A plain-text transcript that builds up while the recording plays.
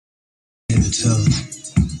head to toe,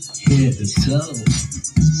 head to toe.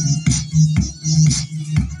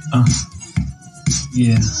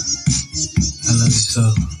 Yeah, I love you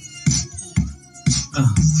so.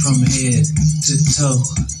 From head to toe,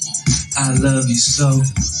 I love you so.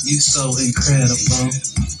 You so incredible,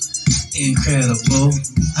 incredible.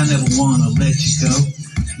 I never wanna let you go.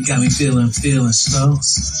 You got me feeling so.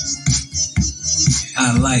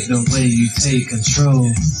 I like the way you take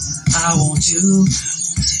control. I want you,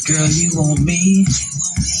 girl, you want me.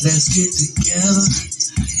 Let's get together,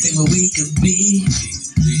 think what we could be.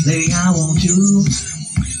 Lady, I want you,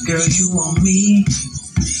 girl, you want me.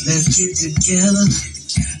 Let's get together,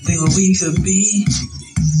 think what we could be.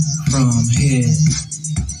 From head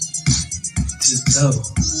to toe,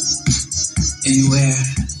 anywhere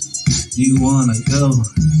you wanna go,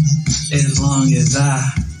 as long as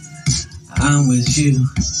I'm with you.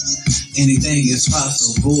 Anything is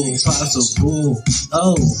possible, possible.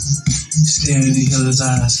 Oh, staring in each other's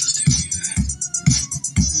eyes,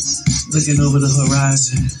 looking over the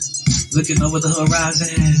horizon, looking over the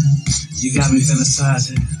horizon. You got me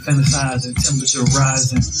fantasizing, fantasizing, temperature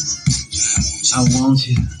rising. I want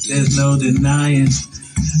you, there's no denying.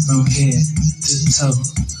 From head to toe,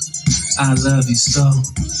 I love you so.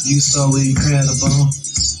 You so incredible,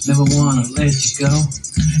 never wanna let you go.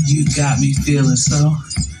 You got me feeling so.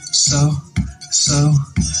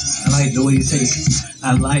 I like the way you take it.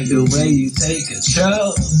 I like the way you take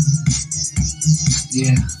control.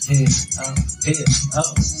 Yeah, head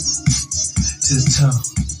up to toe.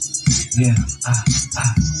 Yeah,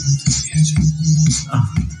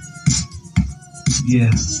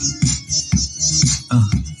 yeah.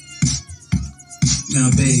 Now,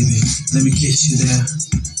 baby, let me kiss you there.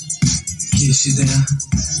 Kiss you there.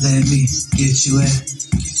 Let me get you at.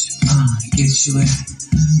 Get you at.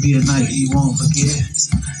 Be a night you won't forget.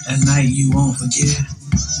 A night you won't forget.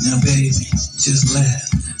 Now, baby, just let.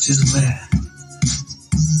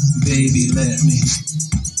 Baby, let me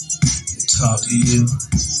talk to you.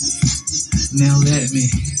 Now let me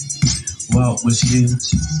walk with you.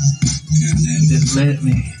 Just let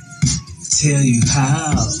me tell you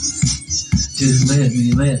how. Just let me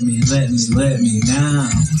now.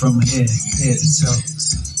 From head to toe.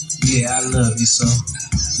 Yeah, I love you so.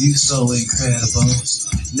 You so incredible.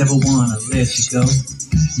 Never wanna let you go.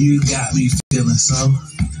 You got me feeling so.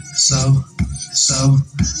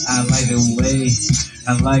 I like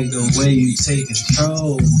the way you take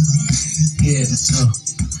control. Head to toe.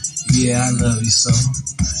 Yeah, I love you so.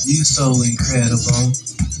 You so incredible.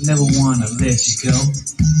 Never wanna let you go.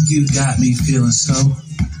 You got me feeling so.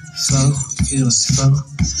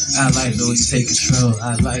 I like the way you take control.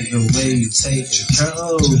 I like the way you take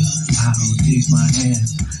control. I don't use my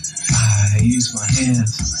hands. I use my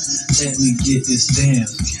hands. Let me get this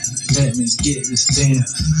dance. Let me get this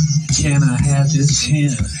dance. Can I have this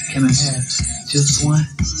chance? Can I have just one?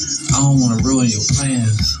 I don't want to ruin your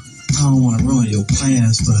plans.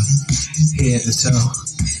 But head to toe.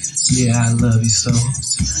 Yeah, I love you so.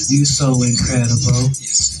 You so incredible.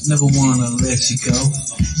 Never want to let you go.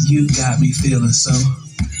 You got me feeling so.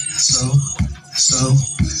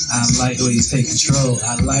 I like the way you take control.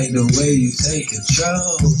 I like the way you take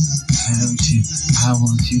control. I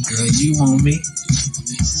want you, girl, you want me.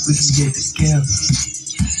 We can get together,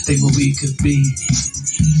 think what we could be.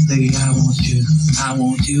 Lady, I want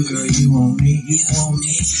you, girl, you want me.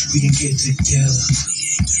 We can get together,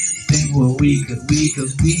 think what we could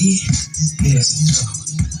be. Yeah,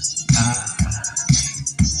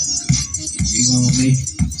 you want me,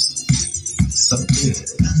 so good.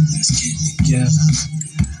 Let's get together.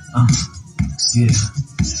 Yeah,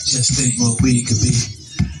 just think what we could be.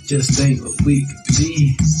 Just think what we could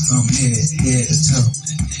be. From head to toe.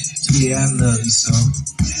 Yeah, I love you so.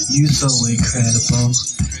 You so incredible.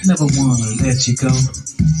 Never wanna let you go.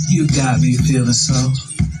 You got me feeling so.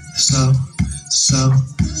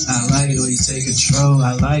 I like the way you take control.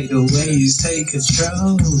 I like the way you take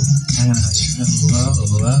control.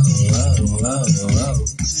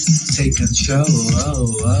 Take control.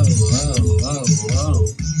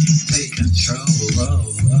 Take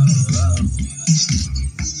control.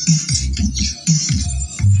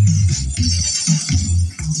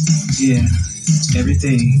 Yeah,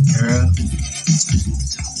 everything, girl.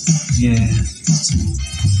 Yeah.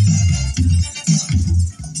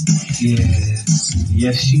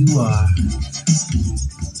 Yes, you are.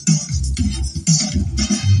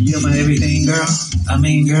 You're my everything, girl.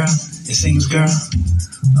 Girl, it seems, girl.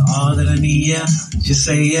 All that I need, yeah. Just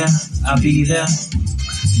say, yeah, I'll be there.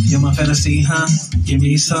 You're my fantasy, huh? Give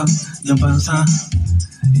me some, huh?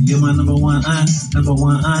 You're my number one.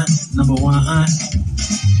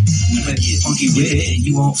 But get funky with it,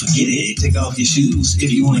 you won't forget it. Take off your shoes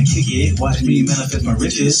if you wanna kick it. Watch me manifest my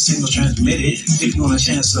riches, signal transmitted. If you want a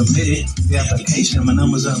chance, submit it. The application, my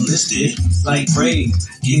number's unlisted. Like braids,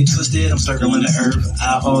 get twisted, I'm circling the earth.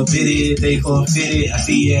 I orbit it, they forfeit it. I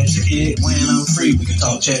theatric it, when I'm free, we can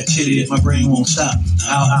talk, chat, chit it. My brain won't stop,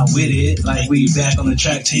 I'll outwit it. Like we back on the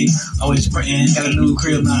track team, always sprinting. Got a new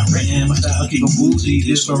crib, not written. My style keep them woozy,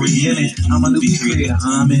 this story in it. I'm a new creator,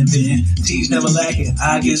 I'm inventing. T's never lacking,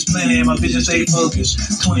 I get plenty. My vision stay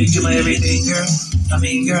focused. 20, give my everything, girl. I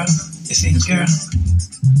mean, girl, it seems, girl.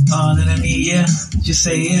 All that I need, yeah. Just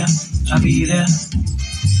say, yeah, I'll be there.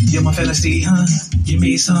 You're my fantasy, huh? Give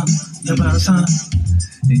me some, the bounce, huh?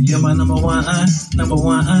 You're my number one, number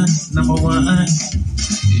one, number one.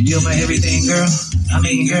 You're my everything, girl. I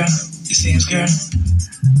mean, girl, it seems, girl.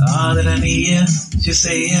 All that I need, yeah. Just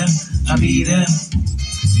say, yeah, I'll be there.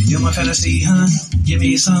 You're my fantasy, huh? Give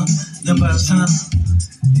me some, the bounce, huh?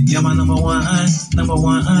 You're my number one, number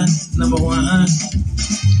one, number one.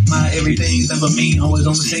 My everything's never mean, always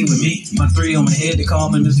on the scene with me. My 3 on my head, they call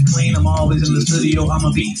me Mr. Clean. I'm always in the studio, I'm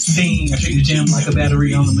a beat fiend. I treat the gym like a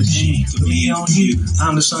battery on the machine. With me on you,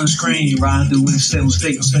 I'm the sunscreen. Riding through in seven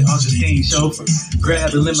state, I'm spent Argentine. Chauffeur,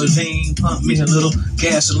 grab the limousine, pump me a little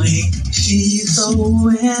gasoline. She's so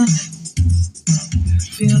wet,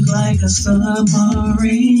 feels like a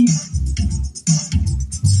submarine.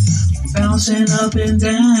 Bouncing up and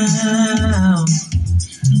down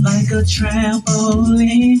like a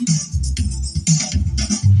trampoline.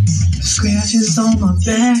 Scratches on my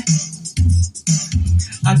back,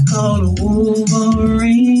 I call the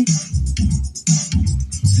Wolverine.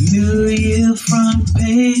 New Year front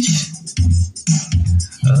page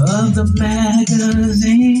of the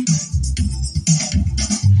magazine.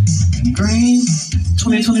 Green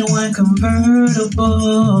 2021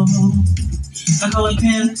 convertible, I call it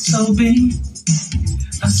pen so big.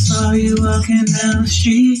 I saw you walking down the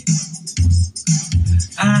street,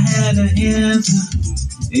 I had to answer,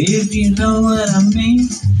 if you know what I mean.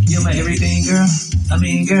 You're my everything, girl. I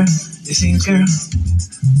mean, girl, it seems, girl.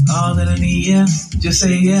 All that I need, yeah. Just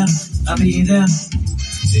say, yeah, I'll be there.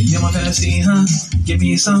 You're my fantasy, huh? Give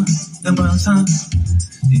me some, the buns, huh?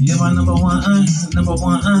 You're my number one, number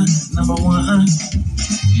one, number one.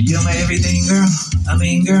 You're my everything, girl. I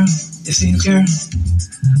mean, girl, it seems, girl.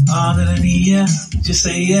 All that I need, yeah. Just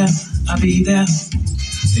say, yeah, I'll be there.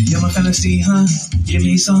 You're my fantasy, huh? Give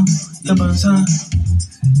me some, the buns, huh?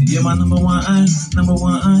 You're my number one, number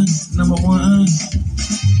one, number one.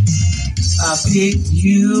 I picked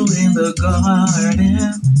you in the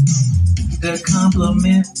garden to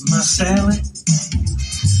compliment my salad.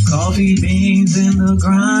 Coffee beans in the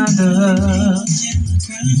grinder,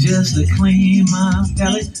 just to clean my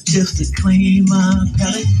palate, just to clean my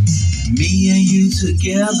palate. Me and you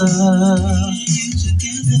together,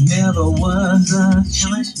 it never was a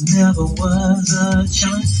challenge, never was a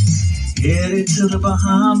challenge. Headed to the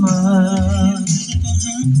Bahamas,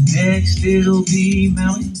 next it'll be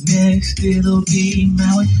Maui, next it'll be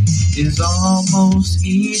Maui. It's almost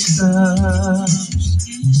Easter.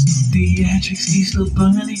 Theatrics, Easter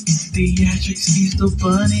Bunny, Theatrics, Easter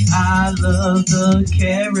Bunny. I love the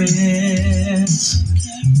carrots,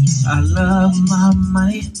 I love my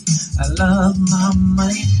money, I love my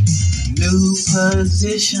money. New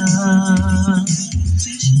position,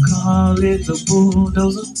 call it the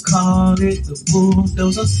bulldozer, call it the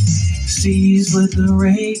bulldozer. Seas with the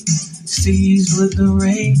rake, seas with the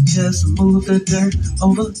rake. Just move the dirt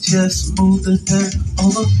over, just move the dirt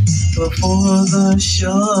over before the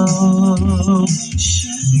show.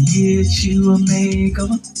 Get you a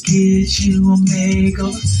makeover, get you a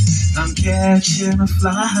makeover. I'm catching a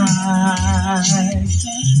fly,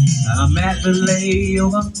 I'm at the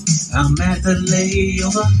layover, I'm at the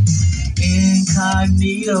layover.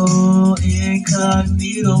 Incognito,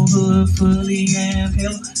 incognito, hood fully and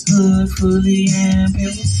pale, hood fully and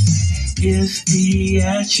pale. It's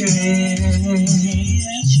theatric.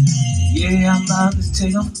 Yeah, I'm about to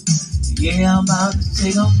take 'em. Yeah, I'm about to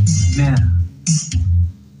take 'em. Now,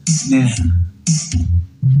 now.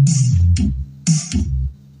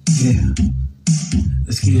 Yeah,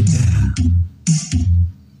 let's get it down.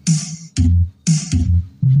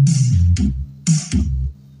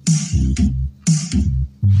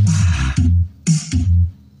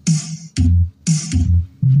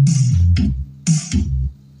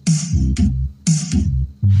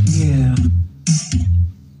 Yeah.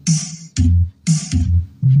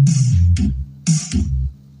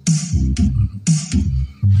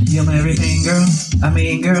 You're my everything, girl. I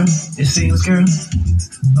mean, girl, it seems, girl.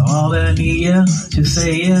 All that I need, yeah. Just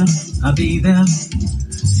say, yeah, I'll be there.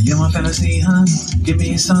 You're my fantasy, huh? Give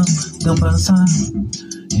me some, don't burn some.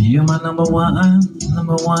 You're my number one,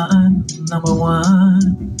 number one, number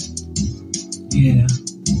one. Yeah.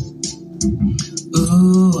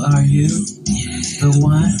 Ooh, are you the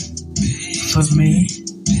one for me?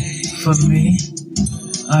 For me?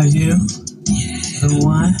 Are you the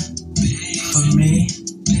one for me?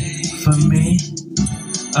 For me?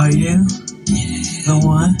 Are you the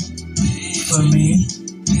one for me?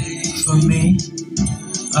 For me?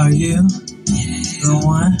 Are you the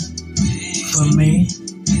one for me?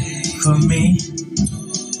 For me?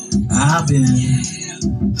 I've been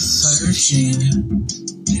searching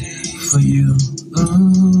for you.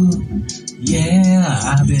 Ooh, yeah,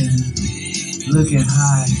 I've been looking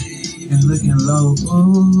high and looking low.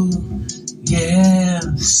 Ooh, yeah,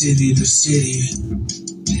 city to city,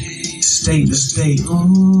 state to state.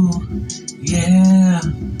 Ooh, yeah,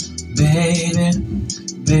 baby,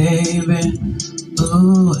 baby.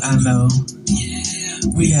 Ooh, I know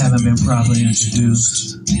we haven't been properly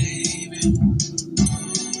introduced.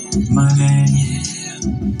 My name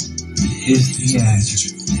is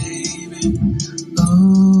Theatric.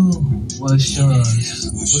 Ooh, what's yours?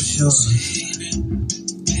 What's yours?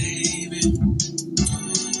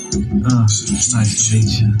 It's nice to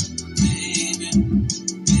meet you.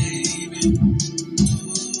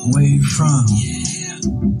 Where you from?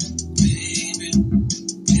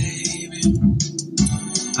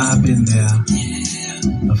 I've been there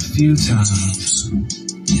a few times.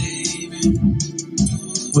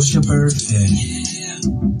 What's your birthday?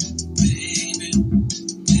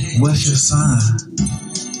 What's your sign?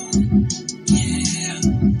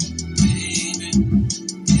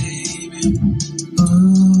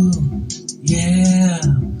 Ooh, yeah,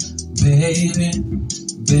 baby,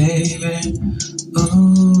 baby.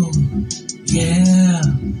 Ooh, yeah,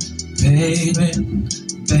 baby,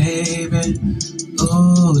 baby.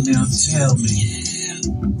 Ooh, now tell me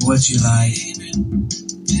what you like.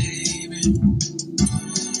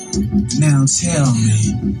 Now tell me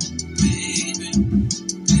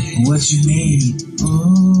what you need.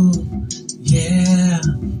 Ooh, yeah,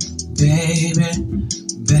 baby,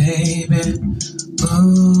 baby.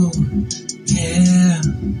 Ooh, yeah,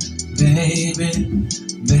 baby,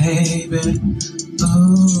 baby.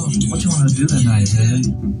 Ooh, what you wanna do tonight,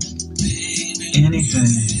 baby?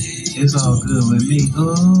 Anything, it's all good with me.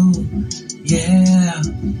 Ooh, yeah,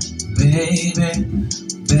 baby,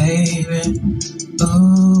 baby.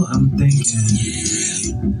 Ooh, I'm thinking,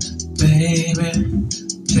 baby,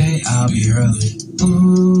 I'll be early.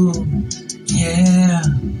 Ooh, yeah,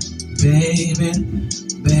 baby,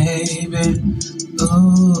 baby.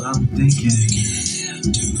 Ooh, I'm thinking,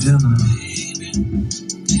 dinner.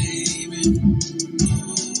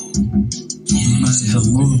 Mine's a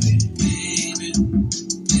movie.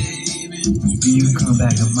 You come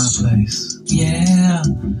back to my place. Yeah,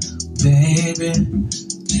 baby.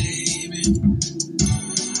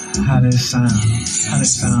 How does it sound? How does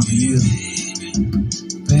it sound for you?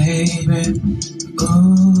 Baby,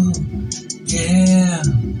 ooh, yeah,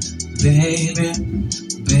 baby,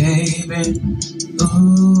 baby,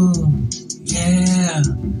 ooh, yeah,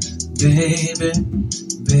 baby,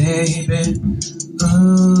 baby,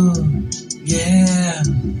 ooh, yeah,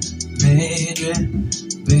 baby,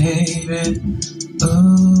 baby,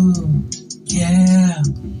 ooh, yeah,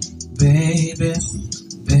 baby,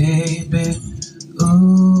 baby,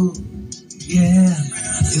 ooh, yeah.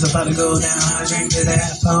 It's about to go down. I drink to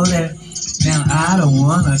that, pour that. Now I don't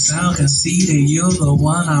wanna sound conceited. You're the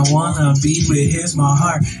one I wanna be with. Here's my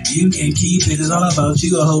heart. You can keep it. It's all about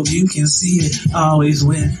you. I hope you can see it. Always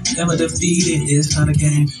win, never defeated. It's not a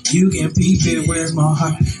game. You can peep it. Where's my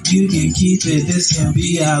heart? You can keep it. This can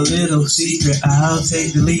be our little secret. I'll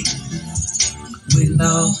take the lead with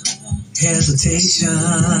no hesitation.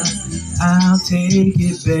 I'll take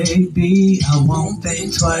it, baby. I won't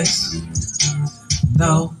think twice.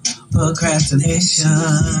 No procrastination.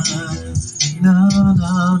 No,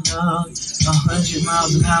 no, no. 100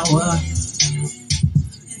 miles an hour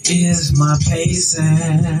is my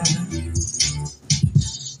pacing.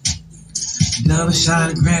 Double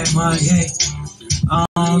shot of Grand Marnier. I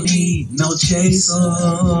don't need no chaser.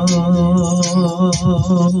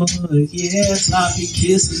 Yeah, sloppy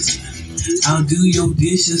kisses. I'll do your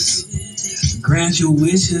dishes. Grant your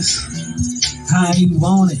wishes. How you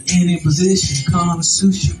want it, any position, Kama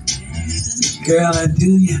Sutra. Girl, I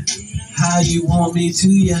do ya. How you want me to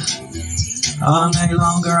ya? All night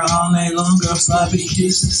longer, sloppy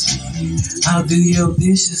kisses. I'll do your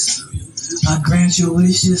dishes. I'll grant your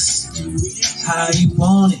wishes. How you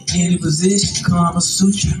want it, any position, Kama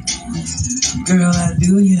Sutra. Girl, I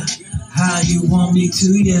do ya. How you want me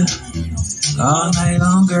to ya? All night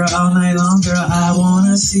longer, I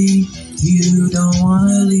wanna see You don't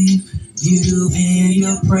wanna leave. You in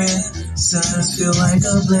your presence feel like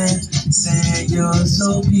a blessing. You're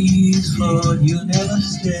so peaceful. You never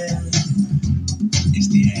stay. It's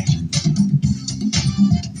the action.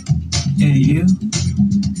 And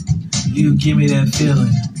you give me that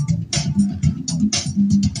feeling.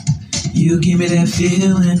 You give me that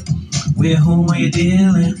feeling. With whom are you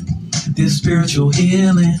dealing? This spiritual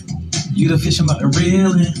healing. You the fish, I'm about to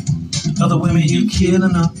reeling. Other women, you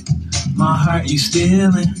killing them. My heart, you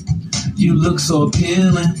stealing. You look so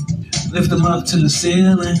appealing. Lift them up to the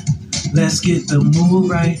ceiling. Let's get the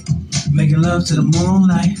mood right. Making love to the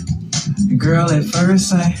moonlight. Girl, at first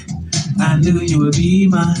sight, I knew you would be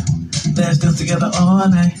mine. Let's dance together all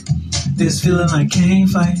night. This feeling I can't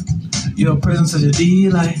fight. Your presence such a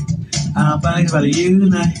delight. Our bodies about to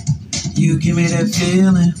unite. You give me that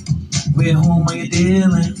feeling. With whom are you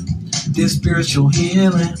dealing? This spiritual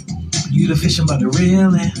healing. You the fish, I'm about to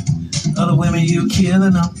reeling. Other women, you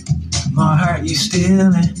killing them. My heart, you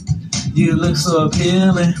stealing. You look so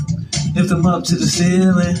appealing. Lift them up to the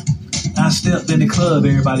ceiling. I stepped in the club,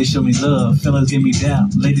 everybody show me love. Fellas give me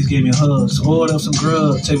doubt, ladies give me hugs. Ordered up some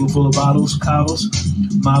grub, table full of bottles, coddles,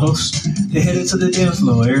 models. They headed to the dance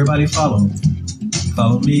floor, everybody follow.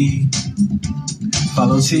 Follow me,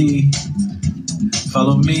 follow T,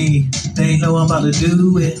 follow me. They know I'm about to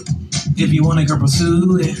do it. If you want a girl,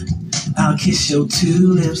 pursue it. I'll kiss your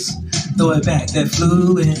two lips, throw it back, that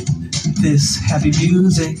fluid. This happy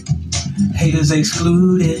music, haters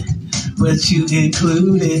excluded, but you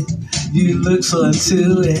included. You look so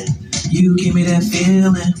into it. You give me that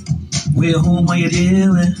feeling. With whom are you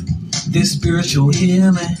dealing? This spiritual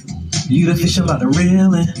healing. You the fish, I'm about to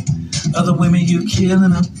reeling. Other women, you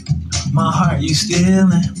killing them. My heart, you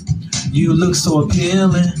stealing. You look so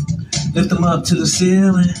appealing. Lift them up to the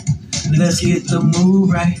ceiling. Let's get the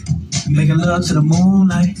mood right. Making love to the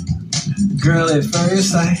moonlight. Girl, at first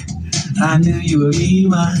sight, I knew you would be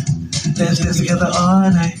mine. Let's dance together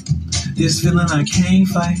all night. This feeling I can't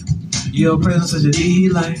fight. Your presence such a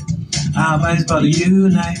delight. Our bodies about to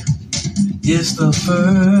unite. It's the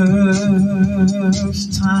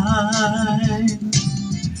first time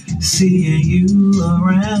seeing you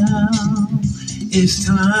around. It's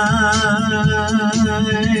time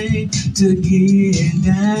to get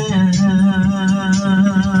down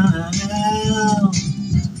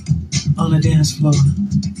on the dance floor.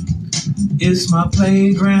 It's my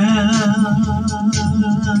playground.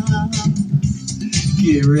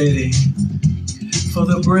 Get ready for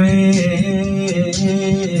the breakdown.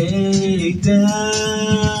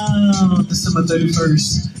 December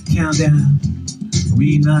 31st, countdown.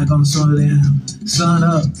 We not gonna slow down. Sun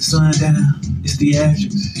up, sun down. It's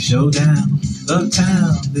Theatric, showdown.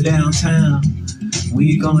 Uptown, the downtown.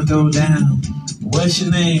 We gonna go down. What's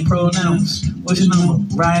your name? Pronounce. What's your number?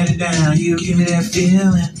 Write it down. You give me that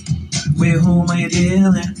feeling. With whom are you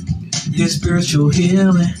dealing? This spiritual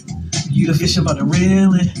healing. You the fish, about the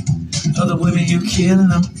reeling. Other women, you killing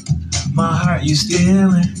them. My heart, you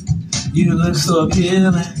stealing. You look so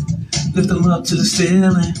appealing. Lift them up to the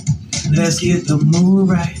ceiling. Let's get the mood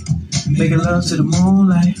right. Making love to the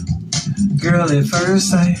moonlight. Girl, at first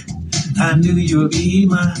sight, I knew you would be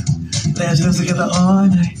mine. Let's dance together all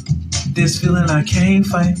night. This feeling I can't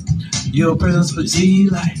fight. Your presence for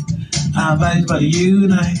delight. Our bodies about to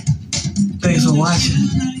unite. Thanks for watching.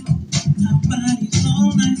 Our bodies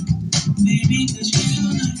all night. Baby, let's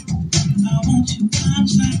unite. I want you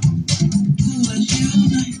outside. Ooh, let's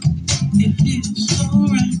unite. It feels so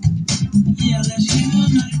right. Yeah, let's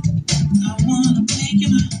unite. I wanna make you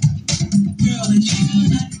mine. Girl, let's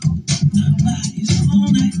unite. Our bodies all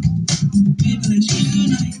night. Baby, let's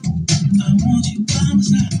unite. I want you by my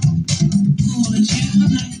side. Ooh, let's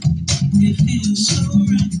unite. It feels so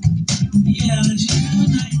right. Yeah, let's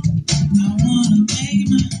unite. I wanna make you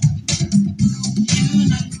mine.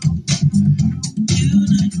 Unite.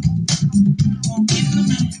 Unite. Won't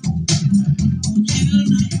unite. Won't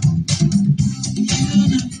unite.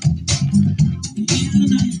 Unite.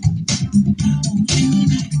 Unite. I want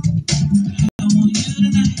unite. I want you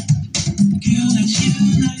tonight.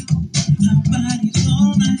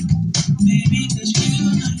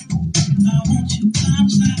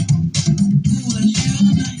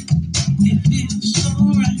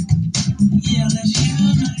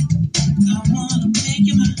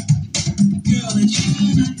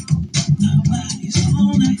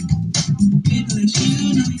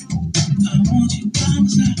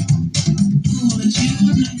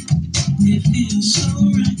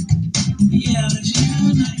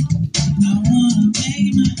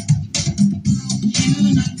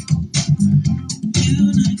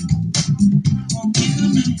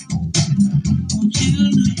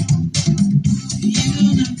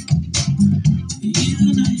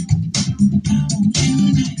 want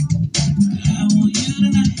you tonight. I want you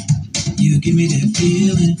tonight. You give me that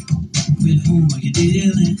feeling. With whom are you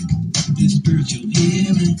dealing? This spiritual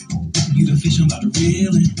healing. You the fish I'm about to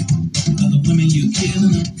reel in. Other women you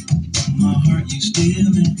killing them. My heart you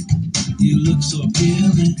stealing. You look so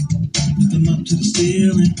appealing. Lift them up to the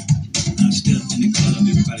ceiling. I stepped in the club,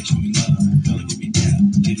 everybody show me love. Fella give me dap,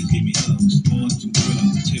 ladies give me hugs. Boys and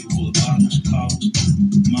girls, table full of bottles, calls,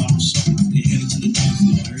 models. They headed to the dance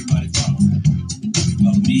floor, everybody follow.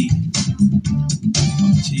 Follow me.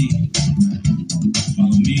 Follow T.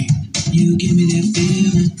 Follow me. You give me that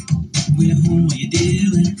feeling. With whom are you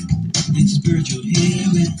dealing? It's spiritual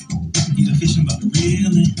healing. You the fish I'm about to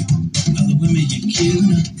reel in. Other women you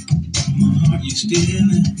killing. My heart you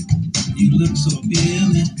stealing. You look so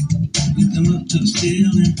appealing. Lift them up to the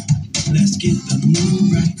ceiling. Let's get the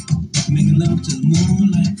mood right. Making love to the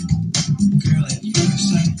moonlight. Girl at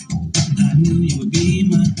first sight, I knew you would be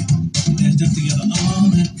mine. Let's dance together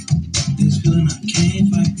all night. This feeling I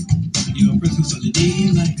can't fight. Your presence such a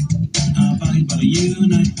delight. Our bodies about to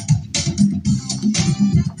unite.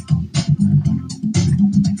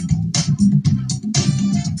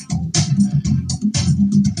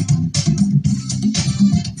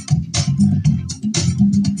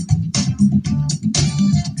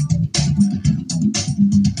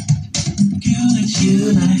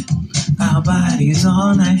 Unite, our bodies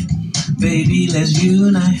all night. Baby, let's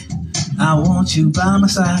unite. I want you by my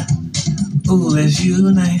side. Ooh, let's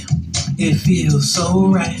unite. It feels so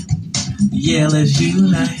right. Yeah, let's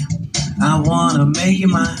unite. I wanna make you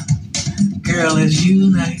mine. Girl, let's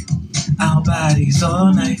unite. Our bodies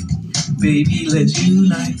all night. Baby, let's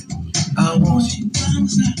unite. I want you by my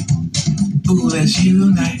side. Ooh, let's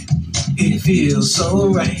unite. It feels so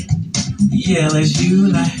right. Yeah, let's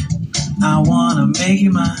unite. I wanna make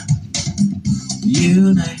you mine.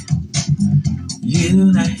 Unite,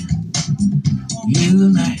 unite,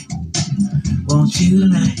 unite. Won't you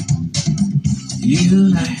unite?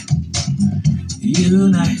 Unite,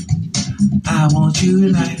 unite. I want you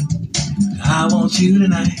tonight. I want you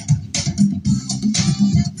tonight.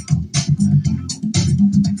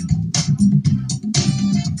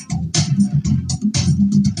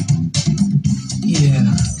 Yeah,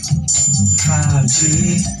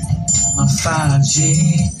 5G. My 5G,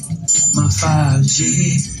 my 5G,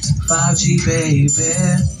 5G baby,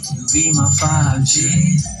 be my 5G,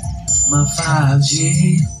 my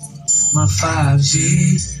 5G, my 5G,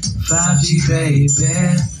 5G baby,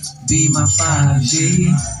 be my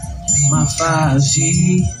 5G, my 5G,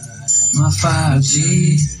 my 5G,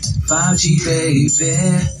 5G baby,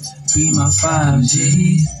 be my 5G,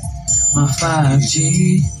 my 5G,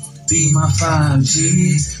 be my 5G,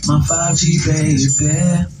 my 5G baby.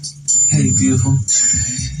 Hey, beautiful.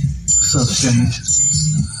 What's up, strange?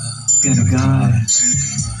 Got a guy.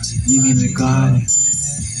 You mean a guy?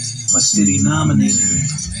 My city nominated.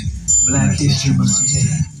 Black History Month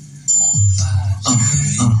today.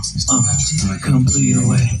 Complete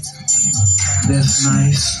away. That's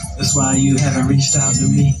nice. That's why you haven't reached out to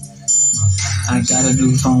me. I got a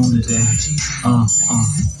new phone today.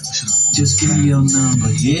 Just give me your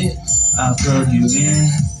number, yeah? I'll plug you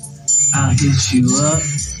in. I'll hit you up.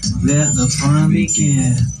 Let the fun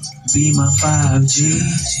begin. Be my 5G,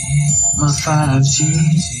 my 5G,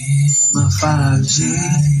 my 5G,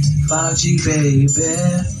 5G baby.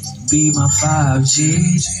 Be my 5G,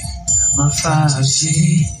 my 5G,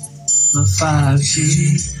 my 5G,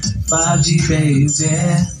 5G baby.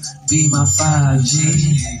 Be my 5G,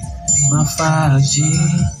 my 5G,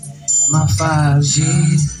 my 5G,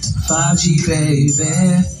 5G baby.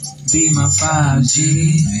 Be my 5G.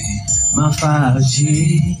 My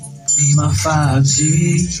 5G, my 5G,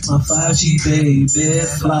 my 5G baby.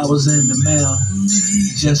 Flowers in the mail,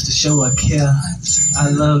 just to show I care. I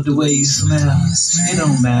love the way you smell. It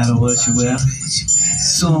don't matter what you wear.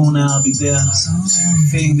 Soon I'll be there.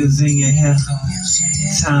 Fingers in your hair.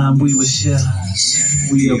 Time we will share.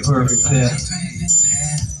 We a perfect pair.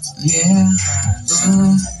 Yeah.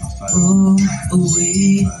 Ooh,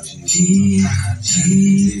 we, G,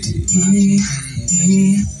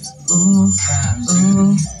 ooh,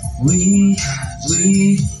 we,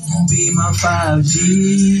 be my 5G,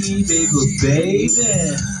 baby,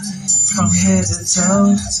 from head to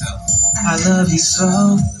toe, I love you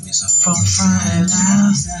so, from front and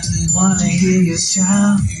out, wanna hear your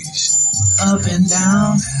shout, up and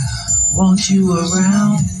down, want you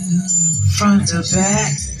around, front to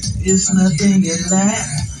back, it's nothing you lack,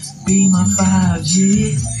 be my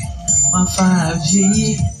 5G, my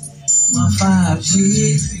 5G, my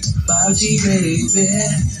 5G, 5G baby,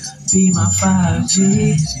 be my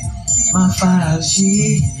 5G, my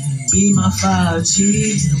 5G, Be my 5G,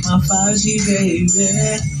 baby.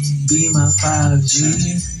 Be my 5G,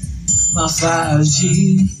 my 5G,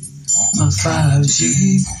 my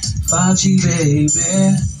 5G, 5G,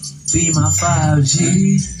 baby. Be my 5G,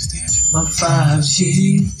 my 5G,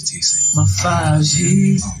 my 5G,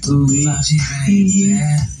 ooh, be my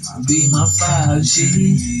 5G,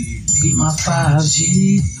 be my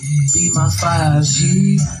 5G, be my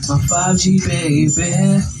 5G, my 5G, baby.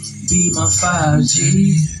 Be my 5G,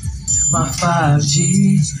 my 5G,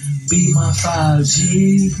 be my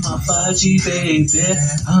 5G, my 5G, baby.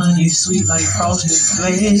 Honey sweet like frosted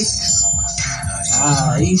flakes.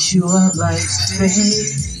 I'll eat you up like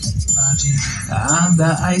steak. I'm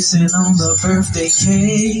the icing on the birthday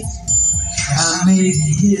cake. I make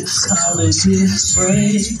hits, call it this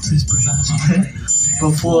break.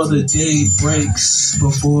 Before the day breaks,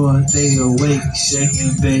 before they awake, shake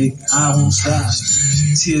and bake. I won't stop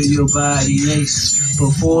till your body aches.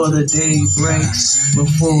 Before the day breaks,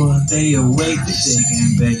 before they awake, shake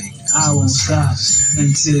and bake. I won't stop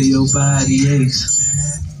until your body aches.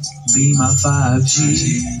 Be my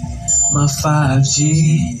 5G, my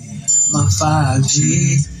 5G, my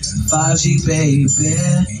 5G, 5G, baby.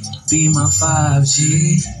 Be my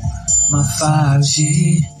 5G, my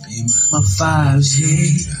 5G, my 5G,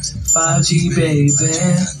 5G, baby.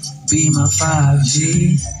 Be my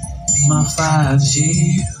 5G, my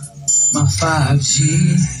 5G, my 5G,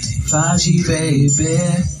 5G, baby.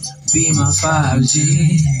 Be my 5G,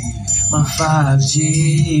 my 5G,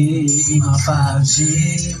 be my 5G,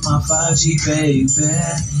 my 5G, baby.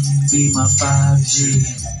 Be my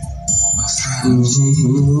 5G. Ooh,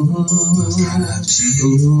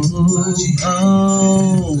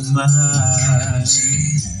 oh my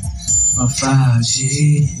 5G,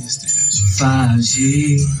 5G,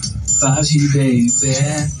 5G, baby.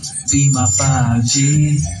 Be my 5G,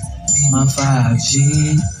 my 5G,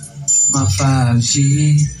 my 5G,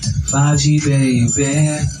 5G, baby.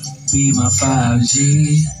 Be my 5G,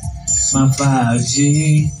 my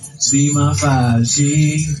 5G, be my 5G,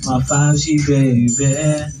 my 5G, baby.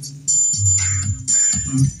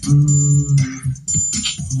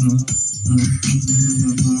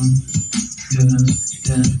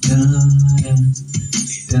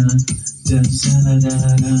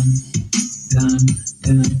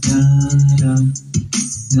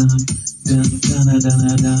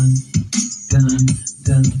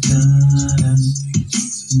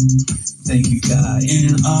 Thank you, God.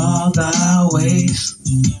 In all thy ways,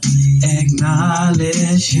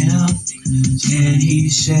 acknowledge him, and he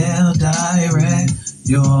shall direct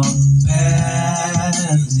your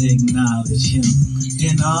path. Acknowledge him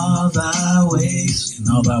in all thy ways,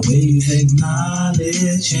 acknowledge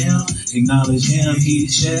him, he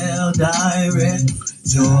shall direct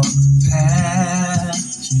your path.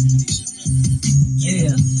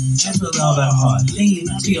 Yeah. Just with all thy heart, lean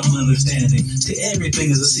not to your own understanding. To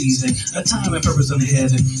everything is a season, a time and purpose under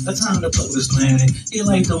heaven, a time to put this planet. Your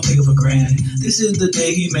life don't take it for granted. This is the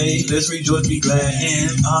day he made. Let's rejoice, be glad. In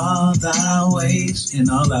all thy ways,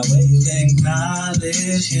 acknowledge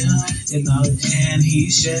him, and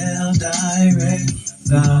he shall direct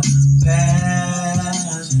thy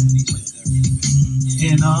path.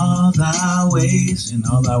 In all thy ways,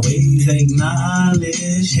 acknowledge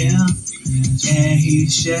him, and he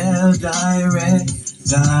shall direct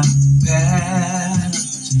thy path.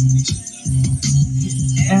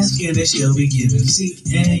 Ask and it shall be given. Seek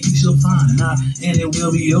and you shall find. Knock and it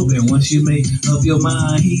will be open. Once you make up your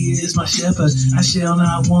mind, he is my shepherd, I shall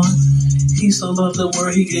not want. He so loved the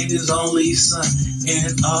world, he gave his only son.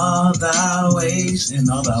 In all thy ways,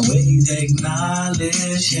 acknowledge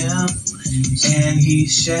him, and he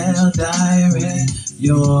shall direct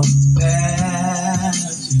your path.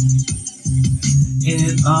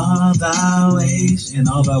 In all thy ways,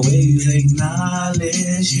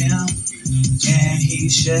 acknowledge him, and he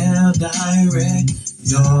shall direct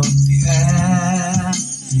your path.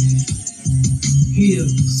 He'll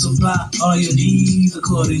supply all your needs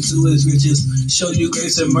according to his riches. Show you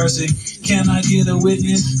grace and mercy. Can I get a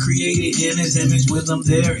witness? Created in his image. With him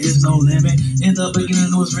there is no limit. In the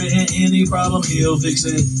beginning was written, any problem he'll fix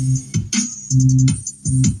it.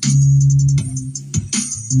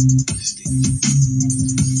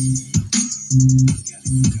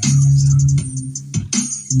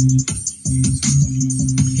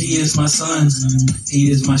 He is my son,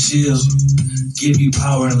 he is my shield. Give you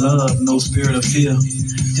power and love, no spirit of fear.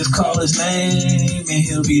 Just call his name and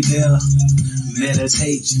he'll be there.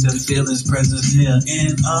 Meditate to feel his presence near.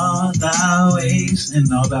 In all thy ways,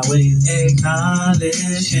 acknowledge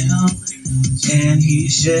him, and he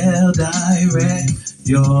shall direct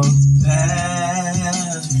your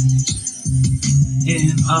path.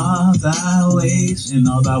 In all thy ways,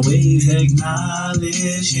 acknowledge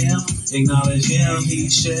him, he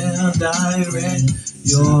shall direct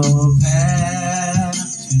your path.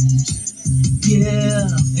 Yeah,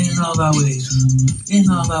 in all thy ways, in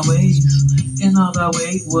all thy ways, in all thy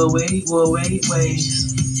ways, ways.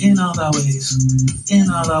 In all thy ways, in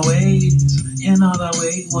all thy ways, in all thy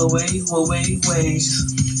ways, ways.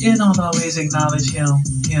 In all thy ways, acknowledge him.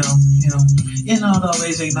 In all thy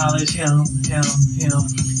ways, acknowledge him.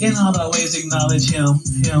 In all thy ways, acknowledge him.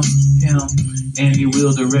 And he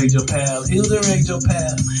will direct your path. He'll direct your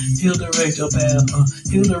path. He'll direct your path.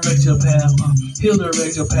 He'll direct your path. He'll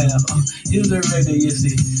direct your path. He'll direct it, you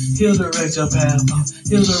see. He'll direct your path.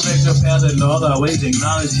 He'll direct your path. In all thy ways,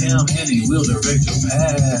 acknowledge him, and he will direct your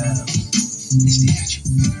path. It's Theatric.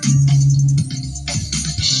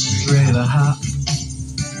 Ready to hop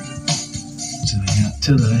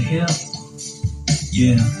to the hip.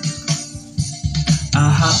 Yeah. I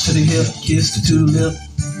hop to the hip, kiss the tulip,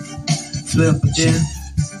 flip again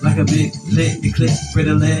like a big lick, the clip,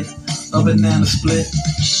 pretty leg, a banana split,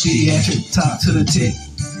 theatric, top to the tick,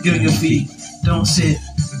 get on your feet, don't sit,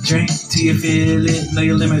 drink till you feel it, know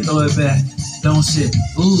your limit, throw it back, don't sit,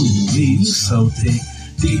 ooh, you so thick,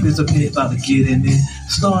 deep as a pit, about to get in it,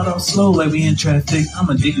 start off slow like we in traffic, I'm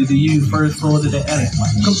addicted to you, first floor to the attic,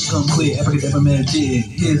 come quick, abracadabra magic,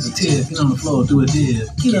 here's a tip, get on the floor, do a dip,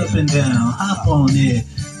 get up and down, hop on it,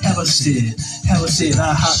 have a sit,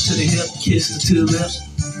 I hop to the hip, kiss the tulip,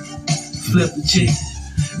 flip the chick,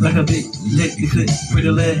 like a big lick, the clip, pretty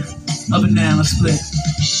leg, a banana split,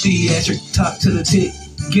 theatric, top to the tick,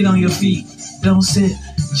 get on your feet, don't sit,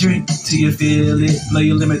 drink till you feel it, know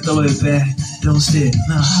your limit, throw it back, don't sit,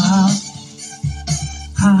 now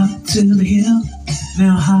hop to the hip,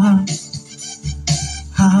 now hop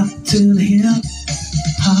to the hip,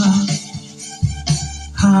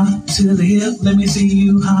 hop to the hip, let me see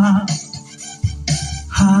you hop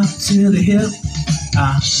to the hip.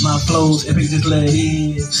 My flow's epic, just let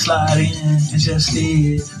it slide in and just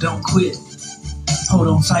it. Don't quit. Hold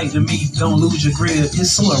on tight to me, don't lose your grip.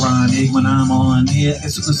 It's so ironic when I'm on it.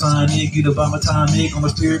 It's supersonic, you the bomb atomic, on my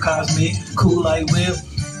spirit cosmic, cool like whip.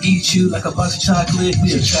 Eat you like a box of chocolate.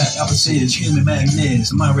 We attract opposites, human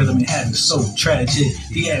magnets. My rhythm and habit is so tragic.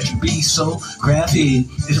 Theatric beat so graphic.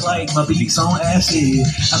 It's like my beats on acid.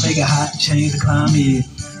 I make it hot, change the climate.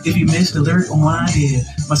 If you missed the lyric, unwind it.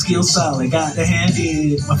 My skill solid, got the hand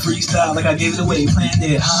it. My freestyle like I gave it away, planned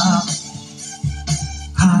it.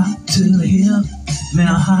 Hop to the hip.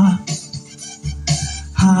 Now hop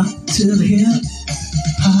to the hip.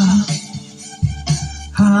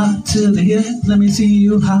 Hop to the hip. Let me see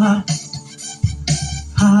you hop to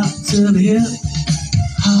the hip.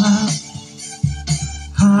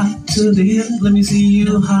 Hop to the hip. Let me see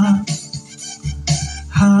you hop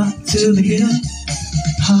to the hip.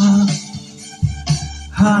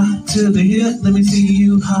 Hop to the hip, let me see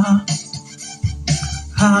you hop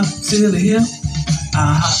to the hip.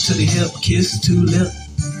 I hop to the hip, kiss the tulip,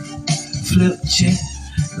 flip chick,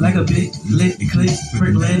 like a big lick, click,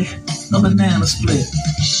 prick leg, a banana split,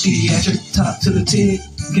 theatric, top to the tick,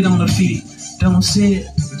 get on the feet, don't sit,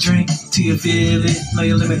 drink till you feel it, know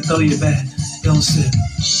your limit, throw your back, don't sit.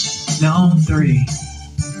 Now on 3,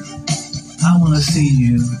 I wanna see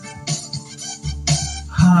you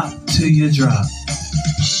hop to your drop.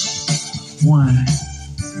 1,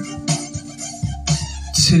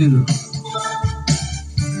 2,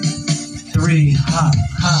 3, hop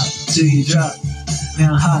to your drop.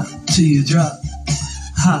 Now hop to your drop.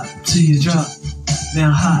 Hop to your drop.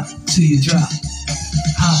 Now hop to your drop.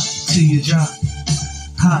 Hop to your drop.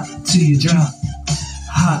 Hop to your drop.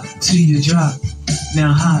 Hop to your drop.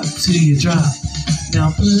 Now hop to your drop. Now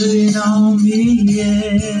put it on me,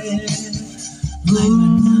 yeah.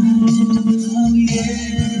 Ooh,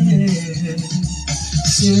 yeah.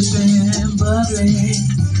 Sipping bubbly,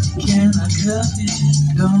 can I cup it?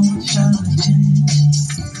 Don't try to change.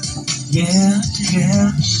 Yeah.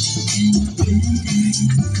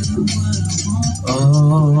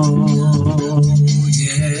 Oh,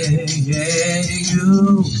 yeah,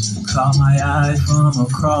 you caught my eye from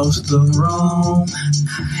across the room.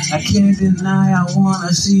 I can't deny I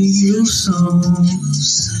wanna see you soon.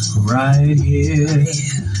 Right here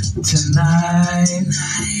tonight,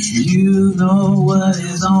 you know what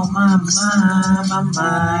is on my mind,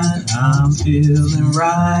 I'm feeling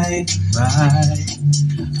right.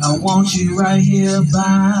 I want you right here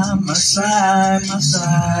by my side,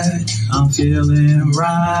 I'm feeling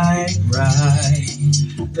right.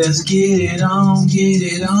 Let's get it on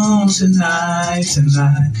tonight.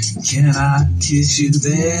 Can I kiss you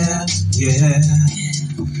there? Yeah.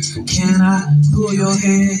 Can I pull your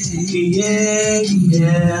hair? Yeah,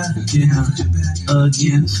 yeah. Yeah.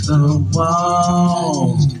 Against the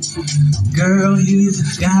wall. Girl, you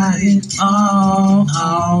got it all.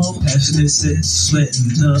 Passionate sex,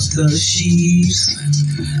 sweating up the sheets.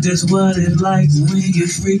 That's what it's like when you're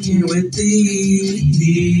freaking with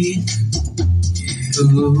thee.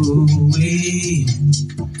 Ooh-wee.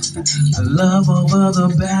 Love over the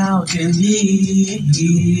balcony,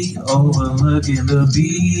 overlooking the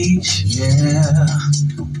beach, yeah.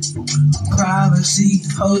 Privacy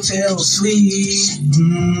hotel suite,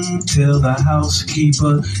 tell the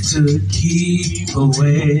housekeeper to keep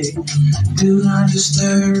away. Do not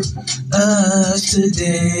disturb us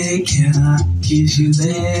today. Can I kiss you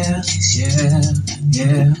there? Yeah,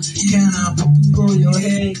 yeah. Can I pull your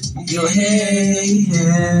hair?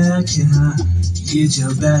 Yeah. Can I get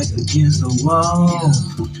your back against the wall?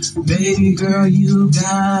 Baby girl, you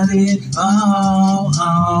got it all.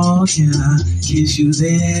 Can I kiss you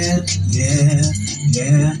there? Yeah,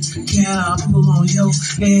 yeah. Can I pull on your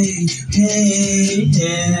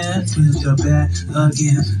yeah. Put your back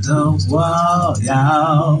against the wall,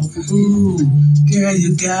 y'all. Ooh, girl,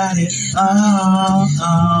 you got it all.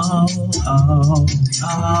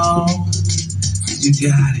 You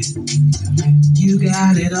got it. You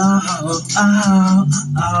got it all.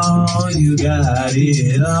 You got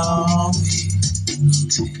it all.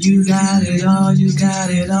 You got it all. You got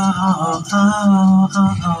it all.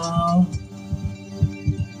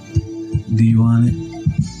 Do you want it?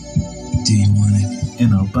 Do you want it?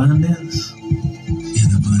 In abundance? In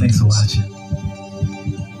abundance. Thanks for watching.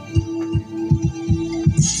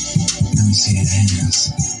 Let me see your hands.